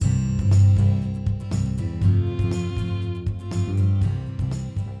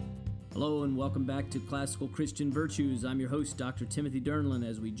welcome back to Classical Christian Virtues. I'm your host, Dr. Timothy Dernlin,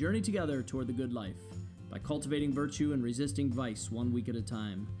 as we journey together toward the good life by cultivating virtue and resisting vice 1 week at a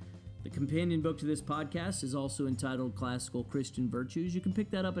time. The companion book to this podcast is also entitled Classical Christian Virtues. You can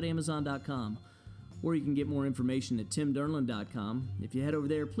pick that up at Amazon.com, or you can get more information at timdernlin.com. If you head over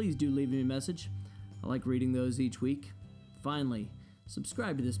there, please do leave me a message. I like reading those each week. Finally,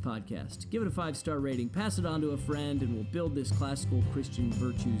 subscribe to this podcast, give it a 5-star rating, pass it on to a friend, and we'll build this classical Christian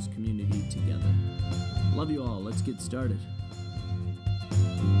virtues community together. Love you all. Let's get started.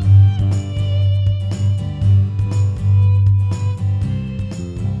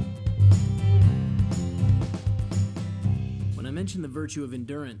 When I mention the virtue of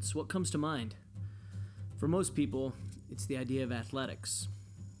endurance, what comes to mind? For most people, it's the idea of athletics,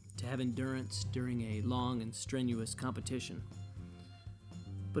 to have endurance during a long and strenuous competition.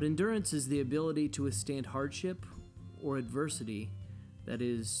 But endurance is the ability to withstand hardship or adversity that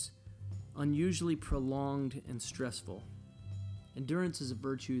is unusually prolonged and stressful. Endurance is a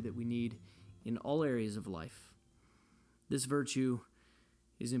virtue that we need in all areas of life. This virtue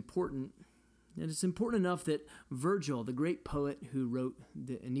is important, and it's important enough that Virgil, the great poet who wrote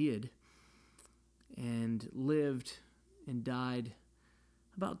the Aeneid and lived and died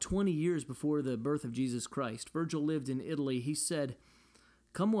about 20 years before the birth of Jesus Christ, Virgil lived in Italy. He said,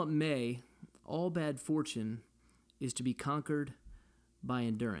 "Come what may, all bad fortune is to be conquered by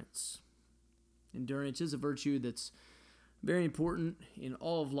endurance." Endurance is a virtue that's very important in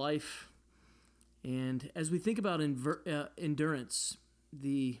all of life. And as we think about endurance,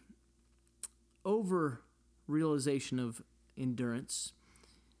 the over-realization of endurance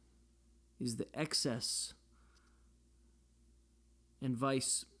is the excess and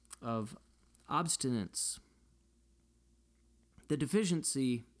vice of obstinance. The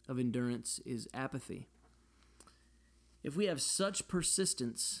deficiency of endurance is apathy. If we have such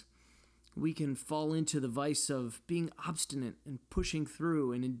persistence, we can fall into the vice of being obstinate and pushing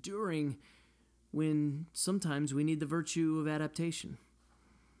through and enduring when sometimes we need the virtue of adaptation.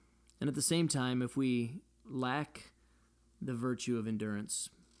 And at the same time, if we lack the virtue of endurance,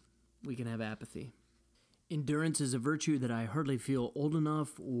 we can have apathy. Endurance is a virtue that I hardly feel old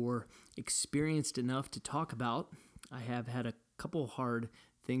enough or experienced enough to talk about. I have had a couple hard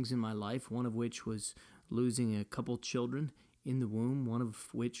things in my life, one of which was losing a couple children in the womb, one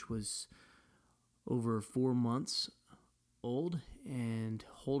of which was over 4 months old, and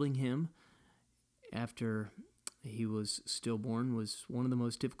holding him after he was stillborn was one of the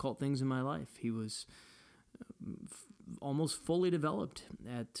most difficult things in my life. He was almost fully developed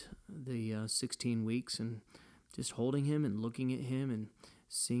at the 16 weeks, and just holding him and looking at him and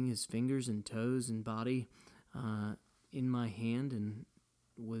seeing his fingers and toes and body in my hand and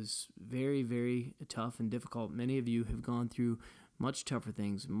was very, very tough and difficult. Many of you have gone through much tougher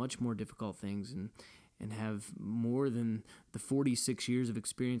things, much more difficult things, and have more than the 46 years of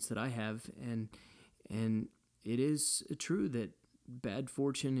experience that I have. And it is true that bad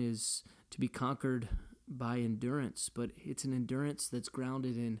fortune is to be conquered by endurance, but it's an endurance that's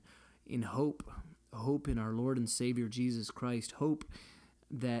grounded in hope in our Lord and Savior Jesus Christ, hope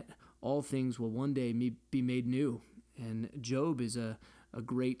that all things will one day be made new. And Job is a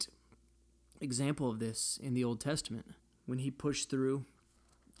great example of this in the Old Testament. When he pushed through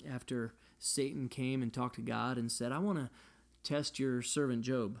after Satan came and talked to God and said, "I want to test your servant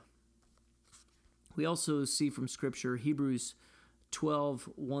Job." We also see from Scripture, Hebrews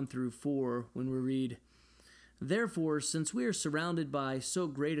 12:1-4, when we read, "Therefore, since we are surrounded by so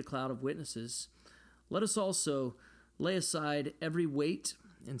great a cloud of witnesses, let us also lay aside every weight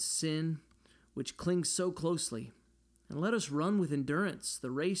and sin which clings so closely, and let us run with endurance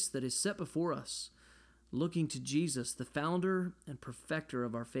the race that is set before us, looking to Jesus, the founder and perfecter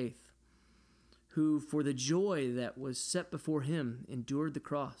of our faith, who for the joy that was set before him endured the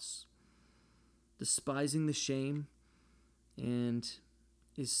cross, despising the shame, and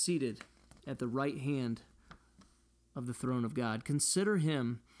is seated at the right hand of the throne of God. Consider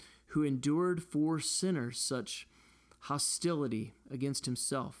him who endured for sinners such hostility against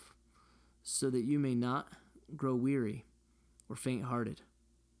himself, so that you may not grow weary or faint-hearted.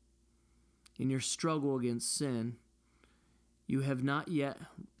 In your struggle against sin, you have not yet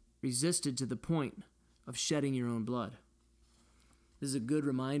resisted to the point of shedding your own blood." This is a good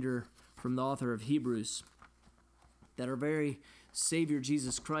reminder from the author of Hebrews that our very Savior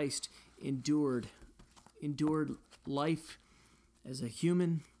Jesus Christ endured life as a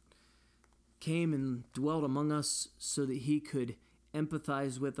human, came and dwelt among us so that he could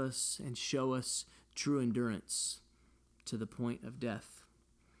empathize with us and show us true endurance to the point of death.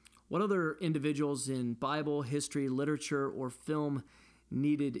 What other individuals in Bible, history, literature, or film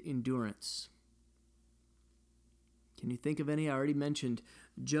needed endurance? Can you think of any? I already mentioned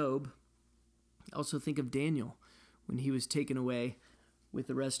Job. Also think of Daniel when he was taken away with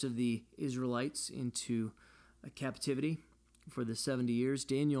the rest of the Israelites into a captivity for the 70 years.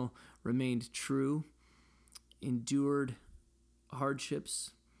 Daniel remained true, endured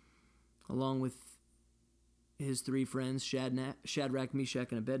hardships, along with his three friends, Shadrach,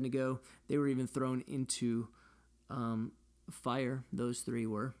 Meshach, and Abednego. They were even thrown into fire, those three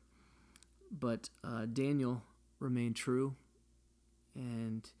were. But Daniel remained true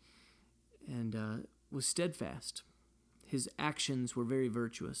and was steadfast. His actions were very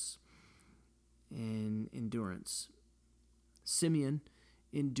virtuous in endurance. Simeon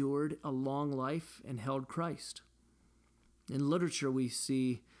endured a long life and held Christ. In literature, we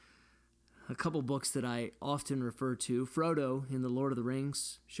see a couple books that I often refer to. Frodo in The Lord of the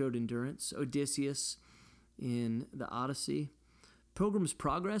Rings showed endurance. Odysseus in the Odyssey. Pilgrim's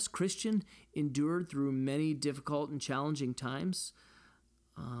Progress, Christian, endured through many difficult and challenging times.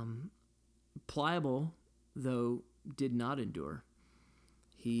 Pliable, though, did not endure.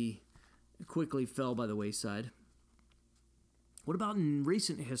 He quickly fell by the wayside. What about in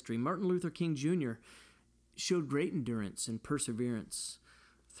recent history? Martin Luther King Jr. showed great endurance and perseverance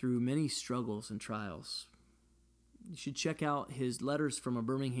through many struggles and trials. You should check out his letters from a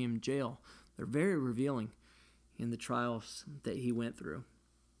Birmingham jail. They're very revealing in the trials that he went through.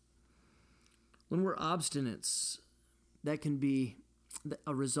 When we're obstinate, that can be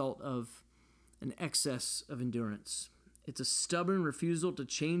a result of an excess of endurance. It's a stubborn refusal to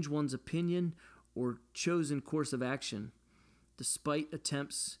change one's opinion or chosen course of action, despite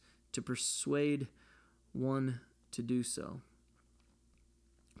attempts to persuade one to do so.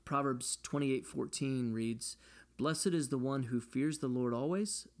 Proverbs 28:14 reads, "Blessed is the one who fears the Lord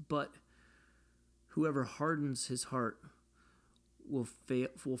always, but whoever hardens his heart will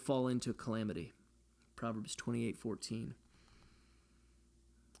fall into calamity." Proverbs 28:14.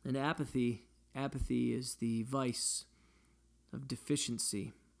 And apathy is the vice of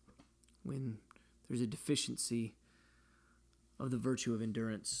deficiency. When there's a deficiency of the virtue of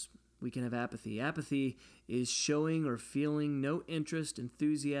endurance, we can have apathy. Apathy is showing or feeling no interest,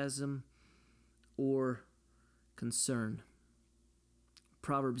 enthusiasm, or concern.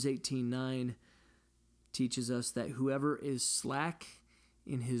 Proverbs 18:9 teaches us that whoever is slack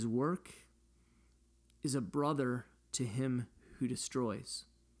in his work is a brother to him who destroys.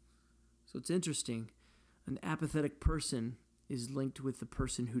 So it's interesting. An apathetic person is linked with the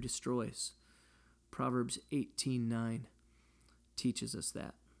person who destroys. Proverbs 18:9 teaches us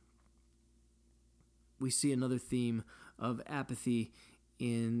that. We see another theme of apathy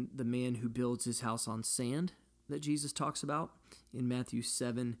in the man who builds his house on sand that Jesus talks about in Matthew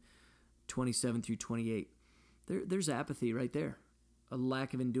 7:27 through 28. There's apathy right there. A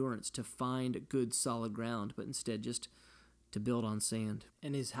lack of endurance to find good solid ground, but instead just to build on sand.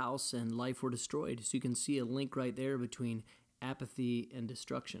 And his house and life were destroyed. So you can see a link right there between apathy and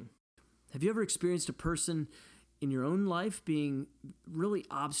destruction. Have you ever experienced a person in your own life being really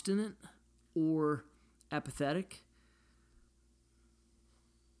obstinate or apathetic?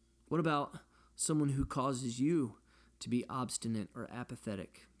 What about someone who causes you to be obstinate or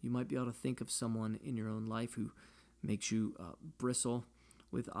apathetic? You might be able to think of someone in your own life who makes you bristle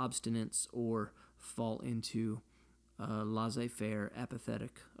with obstinance or fall into a laissez-faire,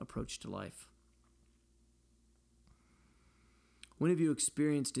 apathetic approach to life. When have you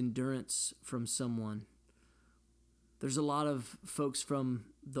experienced endurance from someone? There's a lot of folks from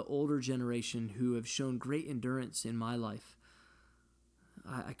the older generation who have shown great endurance in my life.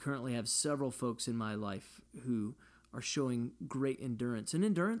 I currently have several folks in my life who are showing great endurance. And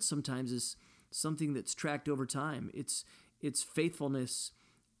endurance sometimes is something that's tracked over time. It's faithfulness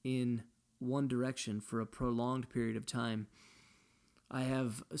in one direction for a prolonged period of time. I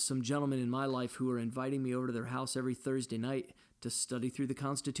have some gentlemen in my life who are inviting me over to their house every Thursday night to study through the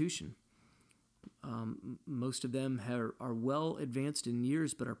Constitution. Most of them are well advanced in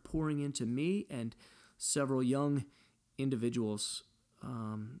years, but are pouring into me and several young individuals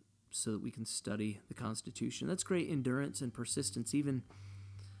so that we can study the Constitution. That's great endurance and persistence, even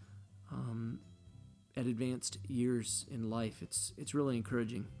at advanced years in life. It's really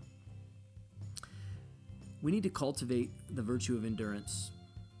encouraging. We need to cultivate the virtue of endurance,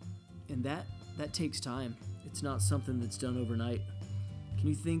 and that takes time. It's not something that's done overnight. Can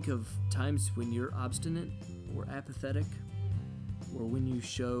you think of times when you're obstinate or apathetic, or when you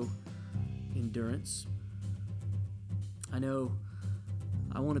show endurance? I know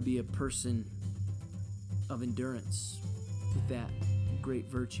I want to be a person of endurance with that great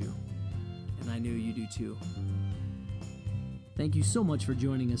virtue, and I know you do too. Thank you so much for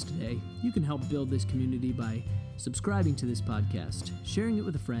joining us today. You can help build this community by subscribing to this podcast, sharing it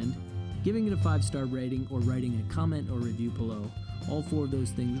with a friend, giving it a 5-star rating, or writing a comment or review below. All 4 of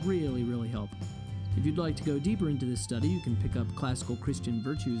those things really help. If you'd like to go deeper into this study, you can pick up Classical Christian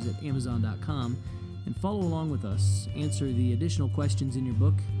Virtues at Amazon.com and follow along with us, answer the additional questions in your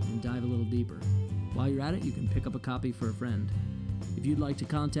book, and dive a little deeper. While you're at it, you can pick up a copy for a friend. If you'd like to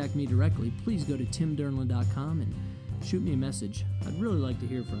contact me directly, please go to timdernland.com and shoot me a message. I'd really like to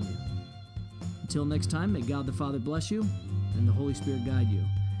hear from you. Until next time, may God the Father bless you and the Holy Spirit guide you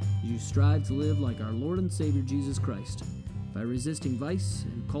as you strive to live like our Lord and Savior Jesus Christ by resisting vice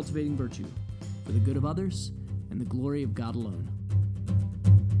and cultivating virtue for the good of others and the glory of God alone.